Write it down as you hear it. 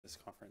this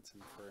conference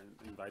and for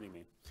inviting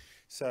me.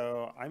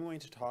 So I'm going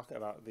to talk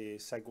about the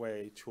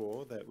Segway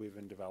tool that we've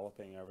been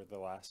developing over the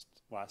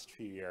last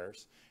few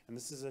years. And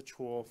this is a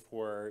tool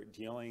for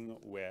dealing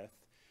with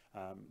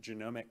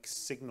genomic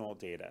signal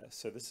data.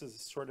 So this is the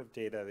sort of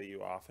data that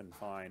you often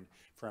find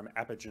from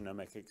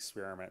epigenomic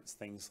experiments,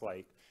 things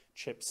like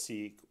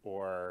ChIP-seq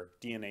or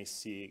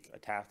DNA-seq,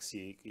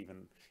 ATAC-seq,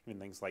 even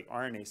things like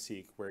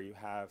RNA-seq, where you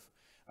have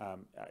a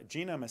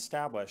genome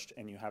established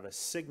and you have a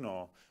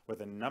signal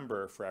with a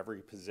number for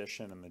every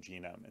position in the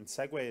genome. And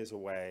Segway is a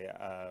way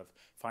of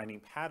finding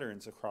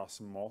patterns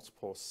across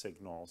multiple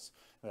signals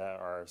that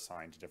are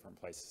assigned to different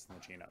places in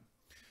the genome.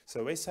 So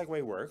the way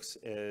Segway works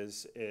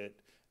is it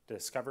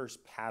discovers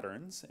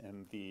patterns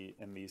in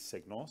these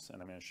signals,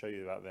 and I'm going to show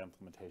you about the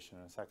implementation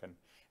in a second.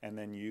 And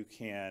then you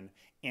can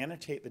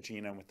annotate the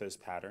genome with those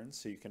patterns,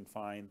 so you can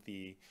find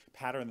the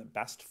pattern that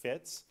best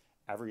fits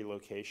every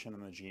location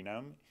in the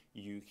genome.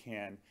 You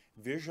can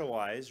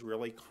visualize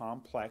really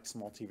complex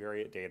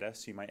multivariate data,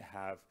 so you might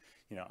have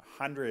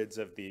hundreds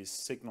of these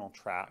signal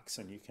tracks,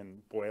 and you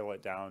can boil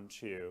it down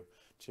to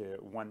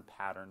one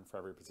pattern for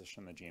every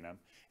position in the genome.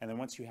 And then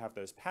once you have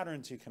those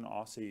patterns, you can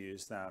also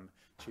use them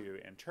to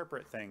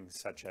interpret things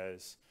such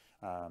as,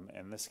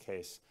 in this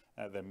case,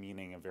 the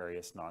meaning of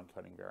various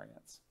non-coding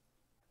variants.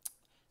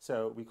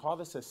 So we call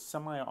this a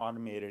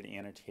semi-automated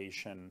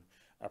annotation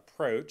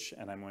approach,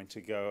 and I'm going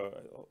to go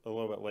a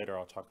little bit later,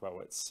 I'll talk about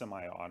what's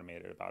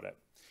semi-automated about it.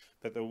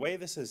 But the way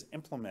this is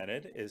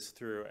implemented is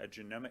through a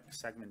genomic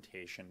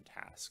segmentation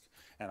task.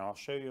 And I'll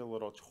show you a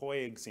little toy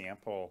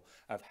example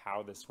of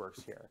how this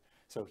works here.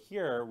 So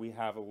here we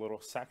have a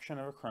little section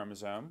of a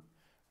chromosome,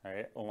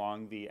 right?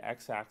 Along the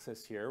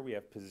x-axis here, we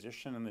have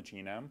position in the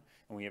genome,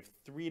 and we have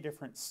 3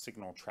 different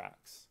signal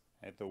tracks.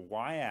 Right? The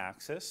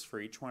y-axis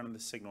for each one of the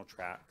signal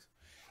tracks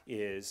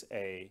is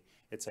a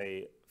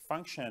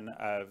function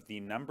of the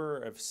number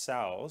of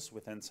cells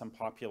within some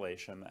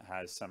population that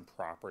has some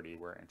property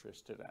we're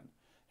interested in.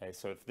 Okay,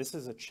 so if this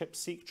is a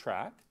ChIP-seq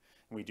track,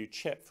 and we do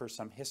ChIP for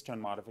some histone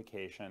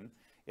modification,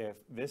 if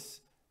this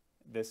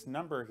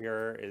number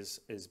here is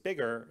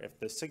bigger, if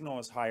the signal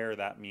is higher,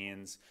 that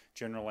means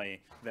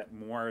generally that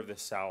more of the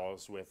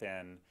cells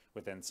within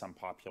some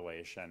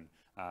population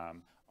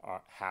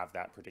have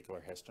that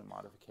particular histone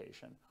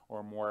modification,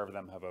 or more of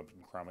them have open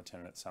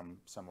chromatin at some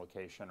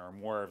location, or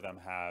more of them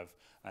have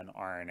an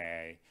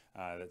RNA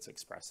that's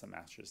expressed that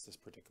matches this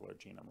particular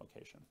genome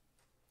location.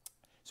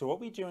 So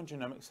what we do in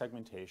genomic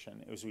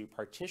segmentation is we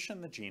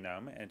partition the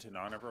genome into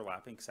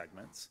non-overlapping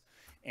segments,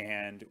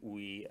 and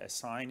we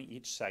assign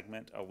each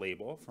segment a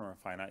label from a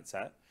finite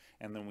set,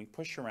 and then we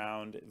push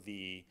around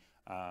the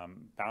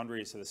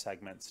boundaries of the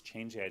segments,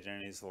 change the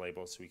identities of the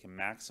labels so we can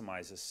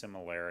maximize the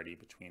similarity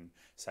between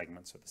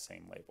segments with the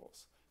same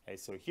labels. Okay,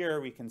 so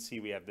here we can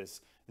see we have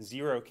this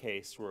 0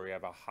 case where we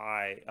have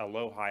a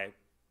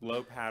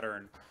low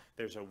pattern.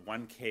 There's a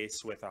 1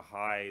 case with a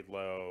high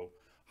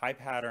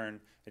pattern,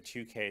 a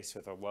 2 case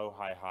with a low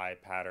high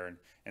pattern,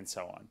 and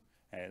so on.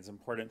 And it's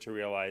important to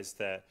realize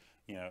that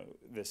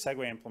the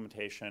Segway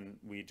implementation,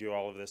 we do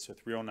all of this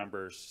with real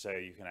numbers, so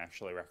you can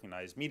actually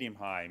recognize medium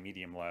high,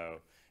 medium low,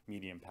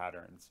 medium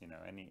patterns,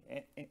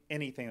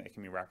 anything that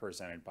can be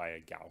represented by a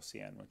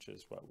Gaussian, which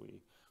is what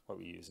we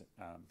use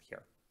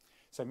here.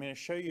 So I'm going to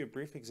show you a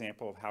brief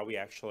example of how we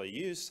actually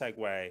use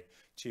Segway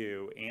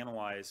to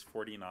analyze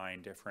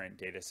 49 different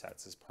data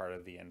sets as part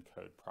of the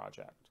ENCODE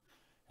project.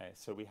 Okay,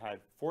 so we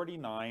had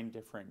 49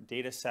 different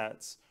data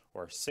sets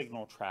or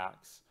signal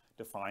tracks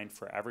defined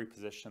for every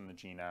position in the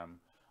genome.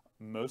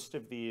 Most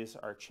of these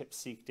are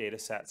ChIP-seq data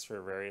sets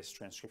for various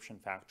transcription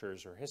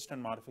factors or histone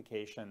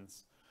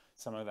modifications.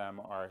 Some of them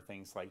are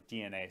things like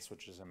DNase,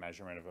 which is a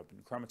measurement of open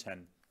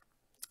chromatin.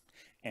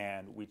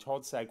 And we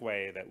told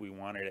Segway that we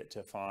wanted it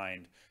to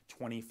find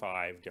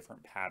 25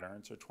 different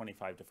patterns or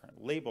 25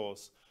 different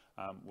labels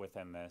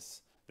within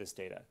this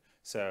data.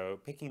 So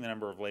picking the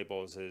number of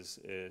labels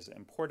is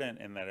important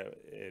in that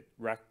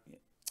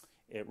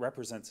it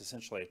represents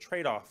essentially a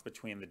trade-off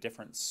between the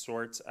different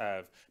sorts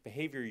of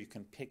behavior you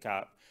can pick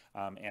up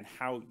and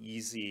how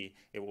easy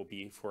it will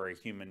be for a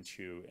human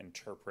to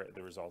interpret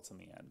the results in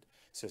the end.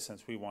 So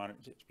since we want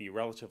it to be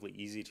relatively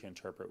easy to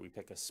interpret, we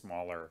pick a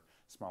smaller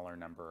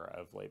number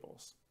of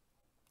labels.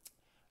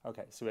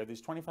 Okay, so we have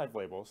these 25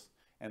 labels,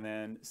 and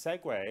then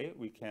Segway,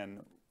 we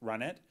can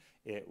run it.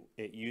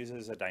 It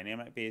uses a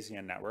dynamic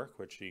Bayesian network,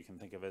 which you can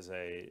think of as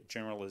a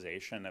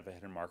generalization of a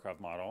hidden Markov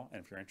model.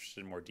 And if you're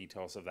interested in more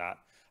details of that,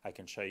 I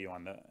can show you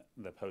on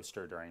the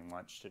poster during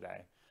lunch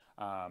today.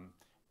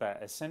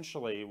 But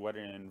essentially what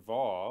it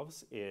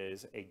involves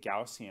is a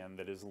Gaussian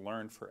that is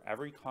learned for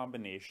every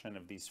combination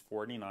of these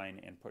 49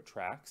 input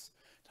tracks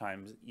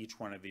times each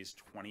one of these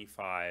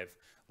 25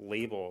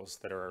 labels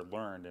that are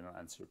learned in an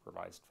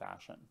unsupervised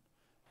fashion.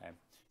 Okay.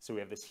 So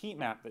we have this heat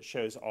map that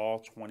shows all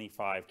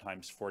 25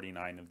 times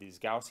 49 of these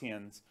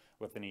Gaussians.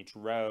 Within each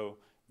row,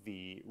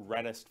 the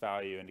reddest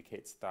value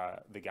indicates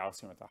the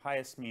Gaussian with the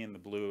highest mean, the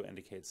blue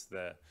indicates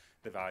the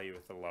value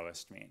with the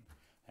lowest mean.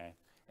 Okay.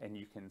 And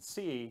you can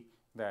see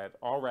that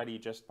already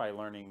just by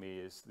learning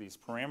these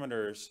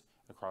parameters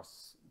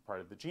across part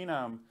of the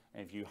genome,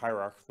 and if you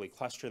hierarchically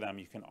cluster them,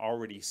 you can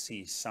already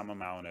see some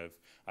amount of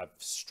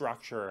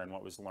structure and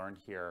what was learned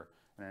here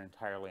in an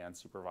entirely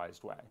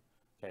unsupervised way.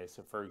 Okay,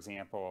 so for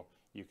example,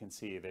 you can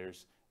see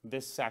there's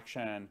this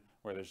section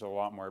where there's a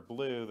lot more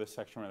blue, this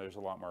section where there's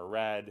a lot more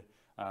red.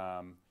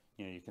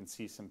 You can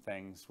see some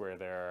things where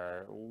there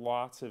are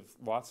lots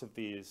of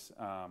these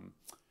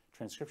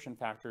transcription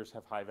factors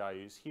have high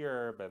values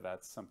here, but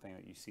that's something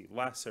that you see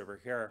less over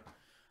here.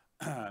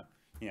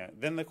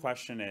 Then the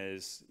question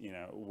is,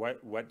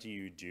 what do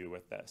you do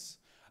with this?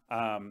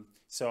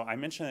 So I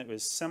mentioned it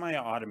was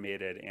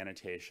semi-automated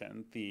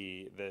annotation.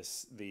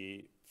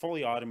 The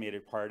fully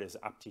automated part is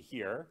up to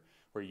here,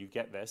 where you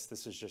get this.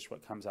 This is just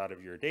what comes out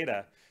of your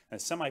data. And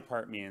the semi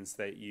part means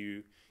that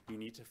you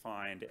need to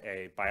find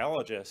a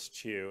biologist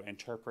to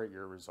interpret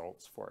your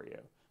results for you.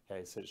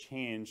 Okay, so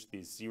change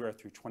these 0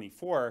 through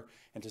 24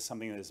 into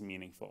something that is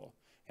meaningful.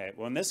 Okay,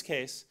 well in this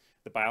case,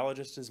 the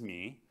biologist is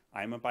me.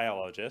 I'm a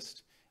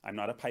biologist. I'm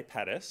not a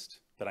pipetist,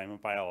 but I'm a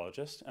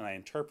biologist, and I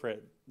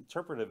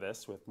interpreted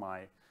this with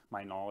my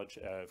knowledge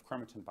of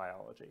chromatin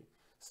biology.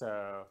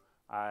 So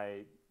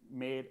I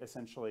made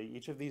essentially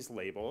each of these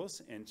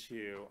labels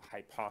into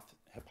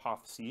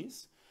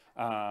hypotheses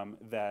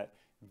that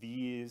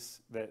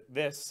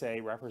this say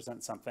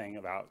represents something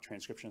about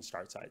transcription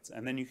start sites.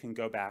 And then you can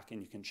go back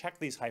and you can check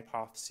these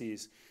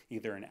hypotheses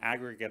either in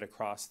aggregate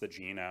across the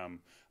genome,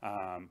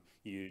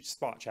 you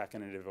spot check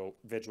in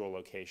individual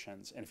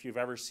locations. And if you've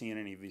ever seen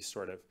any of these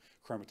sort of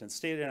chromatin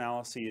state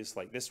analyses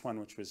like this one,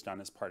 which was done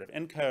as part of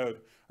ENCODE,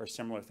 or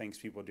similar things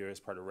people do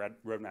as part of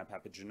roadmap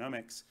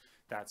epigenomics,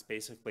 that's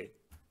basically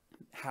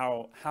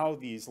how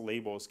these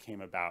labels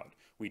came about.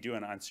 We do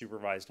an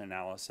unsupervised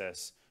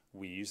analysis,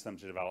 we use them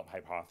to develop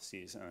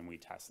hypotheses, and then we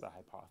test the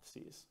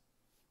hypotheses.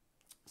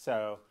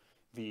 So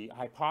the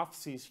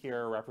hypotheses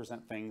here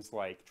represent things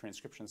like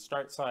transcription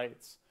start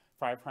sites,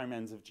 5'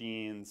 ends of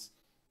genes,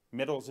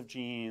 middles of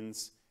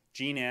genes,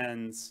 gene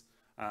ends,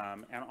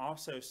 and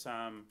also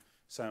some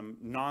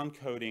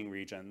non-coding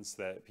regions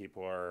that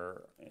people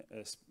are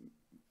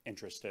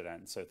interested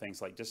in. So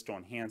things like distal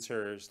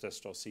enhancers,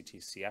 distal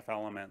CTCF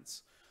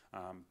elements,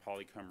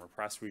 polycomb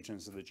repressed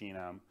regions of the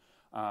genome.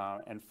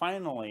 And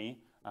finally,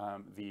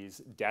 these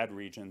dead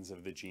regions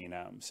of the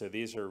genome. So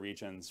these are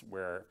regions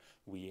where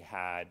we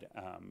had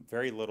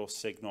very little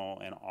signal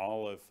in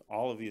all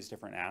of these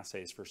different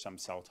assays for some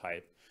cell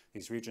type.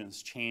 These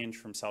regions change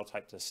from cell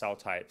type to cell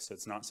type, so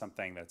it's not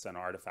something that's an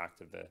artifact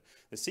of the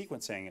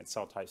sequencing, it's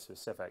cell type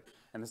specific.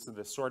 And this is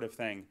the sort of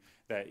thing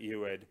that you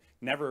would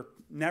never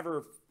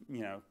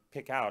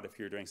pick out if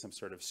you're doing some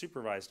sort of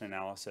supervised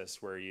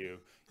analysis where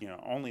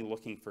only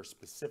looking for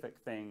specific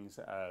things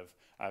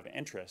of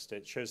interest.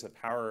 It shows the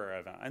power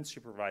of an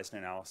unsupervised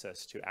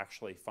analysis to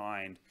actually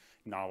find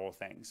novel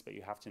things, but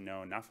you have to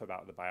know enough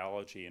about the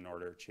biology in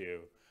order to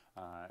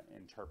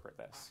interpret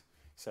this.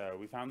 So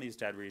we found these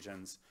dead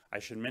regions. I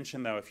should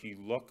mention though, if you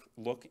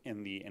look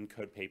in the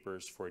ENCODE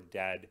papers for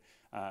dead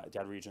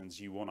regions,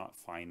 you will not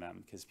find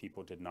them because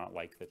people did not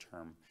like the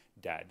term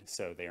dead.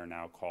 So they are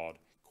now called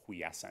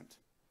quiescent.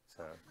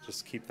 So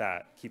just keep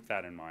that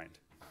in mind.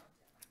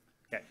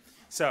 Okay,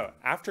 so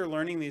after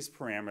learning these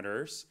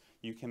parameters,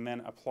 you can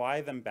then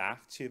apply them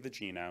back to the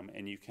genome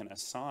and you can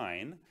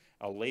assign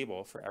a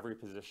label for every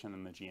position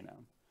in the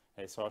genome.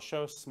 Okay, so I'll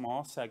show a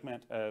small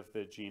segment of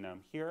the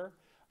genome here.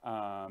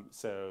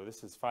 So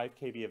this is 5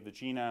 kb of the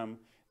genome.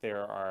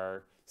 There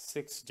are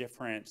 6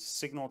 different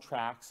signal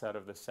tracks out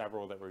of the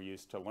several that were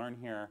used to learn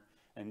here.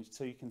 And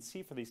so you can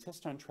see for these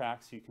histone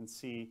tracks, you can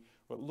see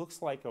what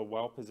looks like a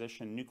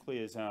well-positioned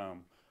nucleosome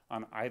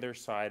on either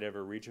side of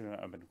a region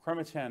of a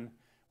chromatin,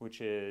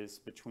 which is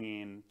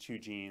between 2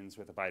 genes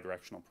with a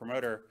bidirectional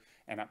promoter.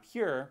 And up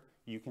here,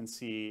 you can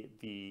see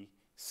the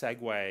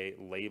Segway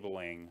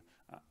labeling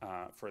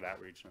for that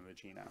region of the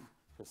genome.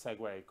 So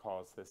Segway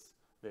calls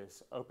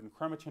this open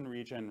chromatin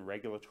region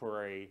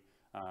regulatory,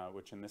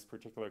 which in this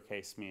particular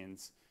case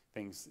means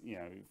things you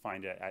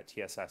find it at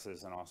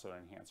TSSs and also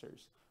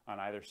enhancers. On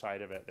either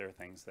side of it, there are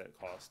things that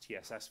cause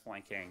TSS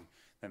flanking,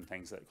 then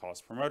things that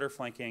cause promoter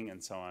flanking,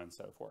 and so on and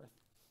so forth.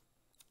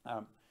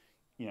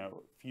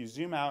 If you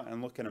zoom out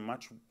and look at a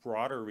much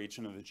broader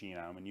region of the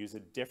genome and use a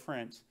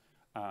different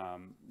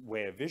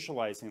way of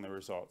visualizing the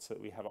results, so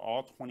that we have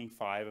all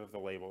 25 of the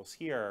labels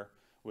here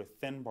with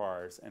thin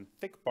bars and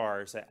thick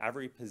bars at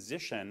every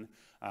position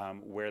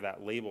where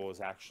that label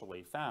is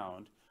actually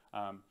found,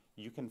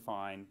 you can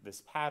find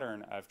this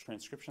pattern of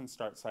transcription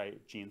start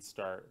site, gene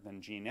start,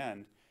 then gene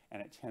end,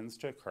 and it tends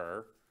to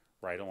occur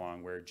right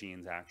along where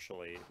genes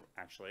actually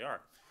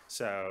are.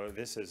 So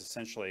this is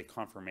essentially a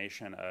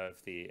confirmation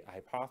of the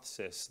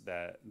hypothesis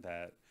that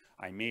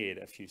I made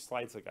a few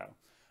slides ago.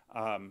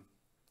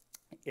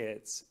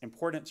 It's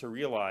important to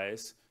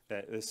realize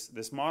that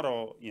this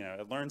model,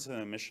 it learns an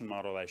emission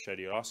model that I showed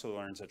you. It also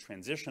learns a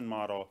transition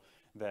model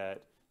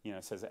that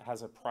says it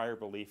has a prior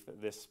belief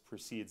that this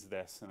precedes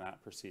this and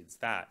that precedes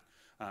that.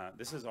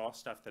 This is all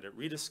stuff that it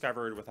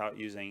rediscovered without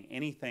using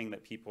anything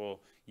that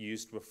people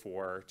used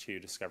before to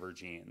discover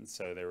genes.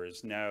 So there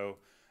was no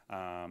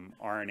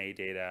RNA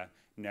data,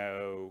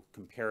 no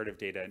comparative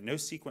data, no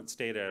sequence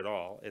data at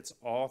all. It's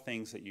all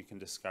things that you can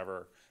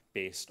discover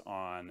based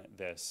on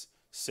this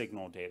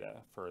signal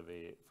data for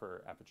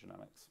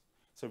epigenomics.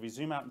 So if we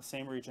zoom out in the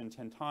same region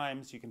 10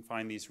 times, you can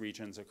find these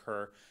regions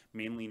occur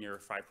mainly near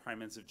 5'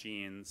 ends of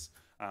genes,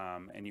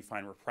 and you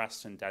find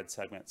repressed and dead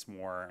segments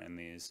more in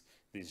these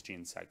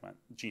gene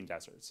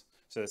deserts.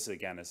 So this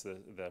again is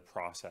the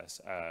process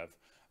of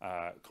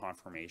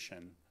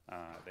conformation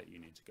that you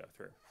need to go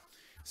through.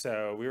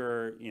 So we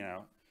were,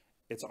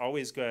 it's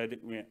always good,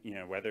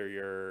 whether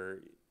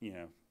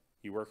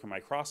you work in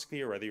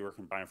microscopy or whether you work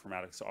in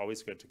bioinformatics, it's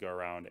always good to go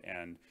around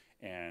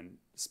and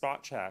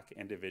spot check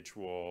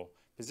individual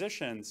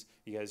positions,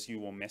 because you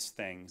will miss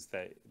things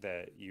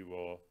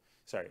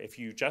if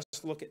you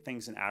just look at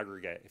things in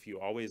aggregate, if you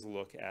always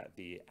look at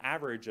the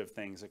average of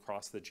things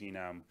across the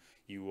genome,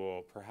 you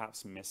will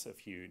perhaps miss a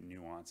few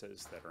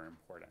nuances that are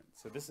important.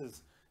 So this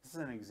is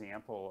an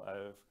example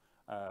of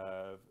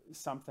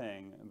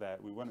something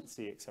that we wouldn't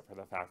see except for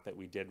the fact that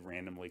we did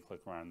randomly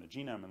click around the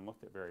genome and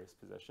looked at various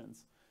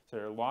positions. So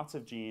there are lots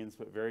of genes,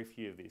 but very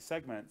few of these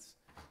segments.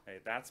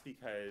 Right? That's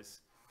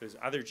because those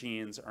other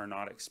genes are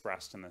not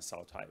expressed in the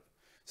cell type.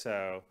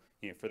 So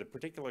for the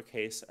particular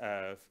case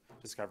of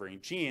discovering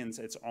genes,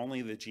 it's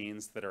only the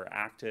genes that are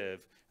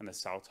active in the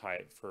cell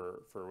type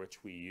for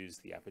which we use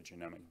the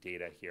epigenomic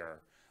data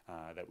here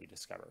that we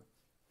discover.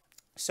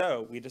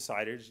 So we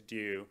decided to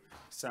do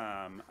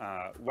some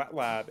wet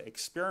lab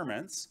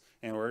experiments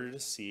in order to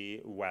see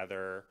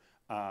whether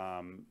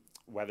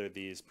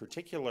these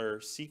particular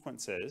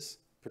sequences,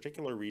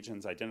 particular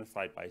regions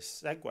identified by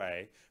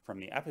Segway from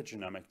the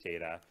epigenomic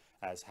data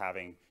as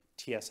having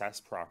TSS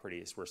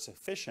properties were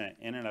sufficient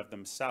in and of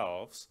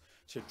themselves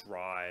to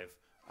drive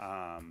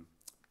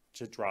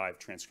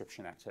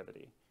transcription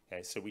activity.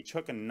 Okay, so we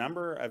took a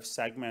number of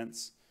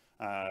segments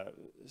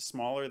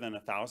smaller than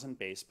 1,000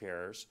 base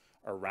pairs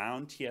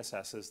around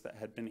TSSs that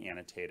had been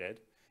annotated,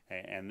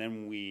 okay, and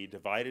then we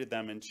divided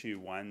them into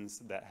ones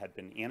that had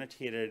been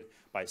annotated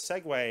by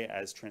Segway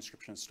as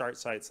transcription start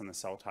sites in the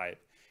cell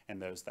type,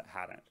 and those that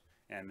hadn't.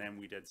 And then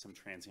we did some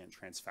transient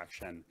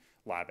transfection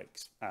lab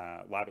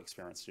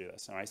experiments to do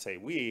this. And I say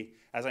we,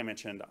 as I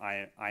mentioned,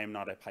 I am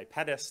not a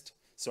pipettist,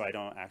 so I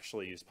don't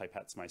actually use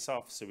pipettes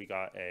myself. So we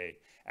got a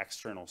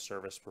external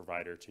service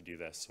provider to do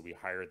this. So we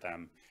hired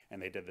them,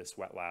 and they did this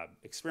wet lab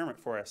experiment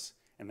for us,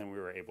 and then we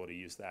were able to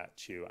use that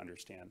to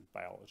understand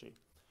biology.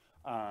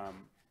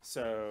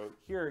 So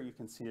here you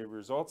can see the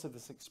results of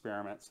this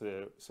experiment.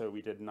 So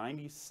we did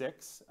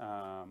 96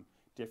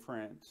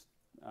 different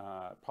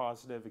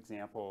positive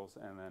examples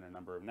and then a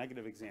number of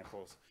negative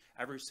examples.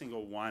 Every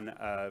single one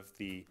of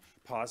the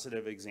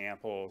positive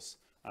examples,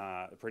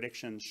 the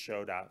predictions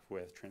showed up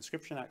with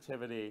transcription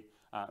activity.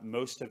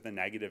 Most of the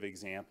negative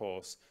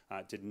examples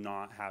did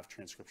not have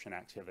transcription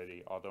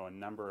activity, although a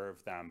number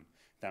of them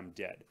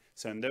did.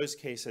 So in those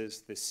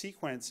cases, the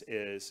sequence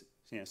is,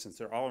 since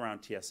they're all around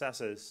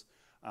TSSs,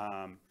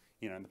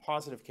 in the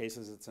positive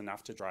cases, it's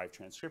enough to drive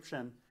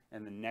transcription.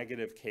 In the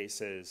negative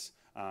cases,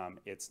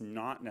 it's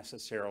not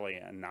necessarily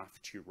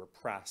enough to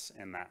repress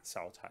in that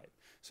cell type.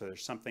 So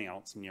there's something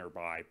else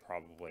nearby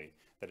probably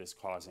that is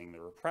causing the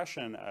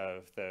repression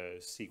of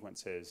those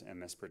sequences in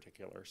this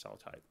particular cell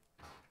type.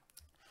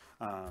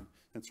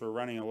 Since we're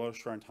running a little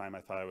short on time,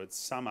 I thought I would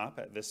sum up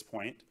at this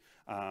point,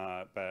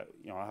 but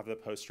I'll have the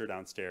poster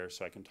downstairs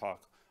so I can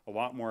talk a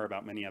lot more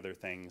about many other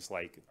things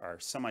like our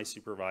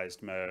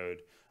semi-supervised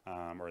mode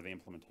or the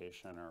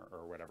implementation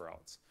or whatever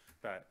else.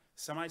 But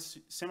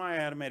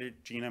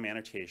semi-automated genome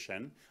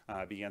annotation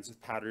begins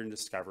with pattern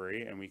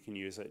discovery, and we can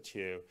use it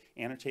to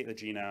annotate the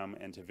genome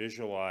and to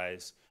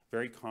visualize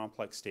very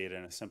complex data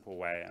in a simple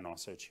way, and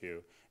also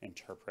to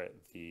interpret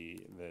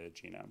the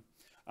genome.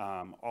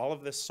 All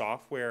of this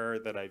software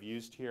that I've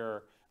used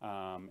here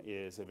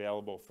is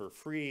available for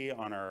free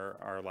on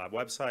our lab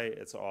website.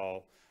 It's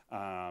all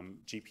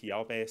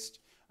GPL based.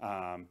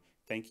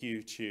 Thank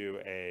you to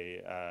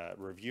a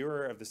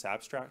reviewer of this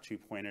abstract who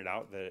pointed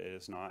out that it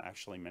is not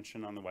actually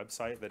mentioned on the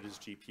website that is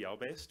GPL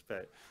based,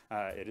 but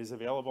it is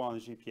available on the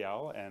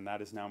GPL, and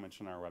that is now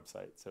mentioned on our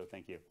website, so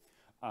thank you.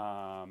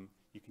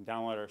 You can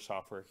download our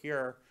software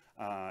here.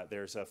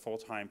 There's a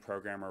full-time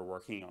programmer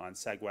working on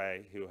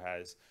Segway who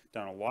has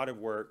done a lot of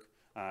work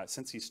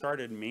since he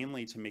started,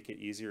 mainly to make it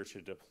easier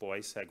to deploy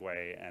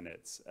Segway and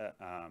its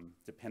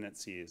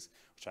dependencies,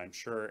 which I'm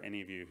sure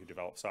any of you who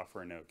develop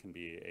software know can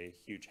be a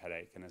huge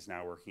headache, and is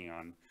now working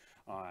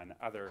on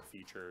other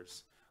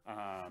features.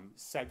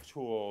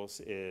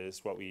 SegTools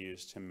is what we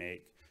use to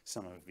make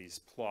some of these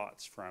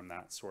plots from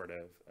that sort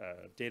of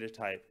data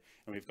type,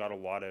 and we've got a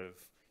lot of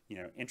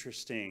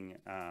interesting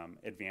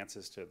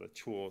advances to the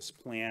tools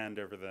planned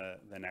over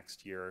the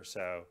next year or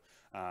so.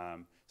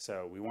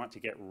 So we want to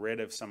get rid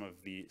of some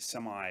of the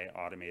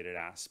semi-automated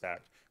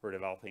aspect. We're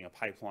developing a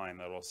pipeline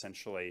that will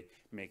essentially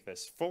make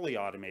this fully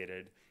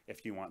automated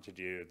if you want to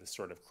do the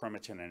sort of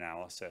chromatin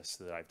analysis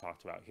that I've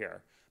talked about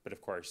here. But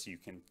of course, you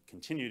can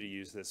continue to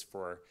use this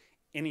for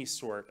any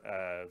sort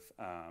of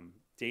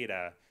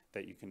data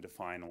that you can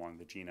define along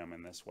the genome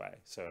in this way.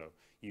 So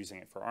using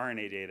it for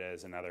RNA data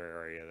is another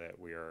area that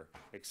we are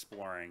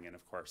exploring, and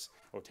of course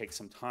it will take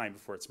some time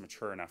before it's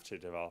mature enough to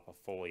develop a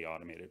fully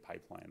automated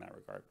pipeline in that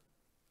regard.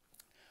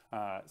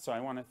 So I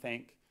want to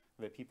thank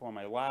the people in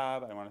my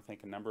lab. I want to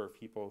thank a number of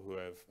people who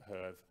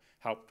have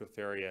helped with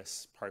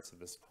various parts of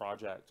this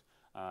project,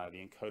 the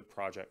ENCODE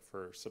project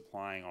for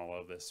supplying all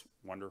of this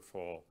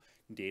wonderful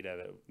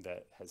data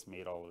that has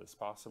made all of this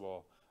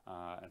possible.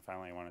 And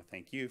finally, I want to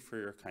thank you for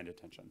your kind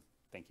attention.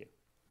 Thank you.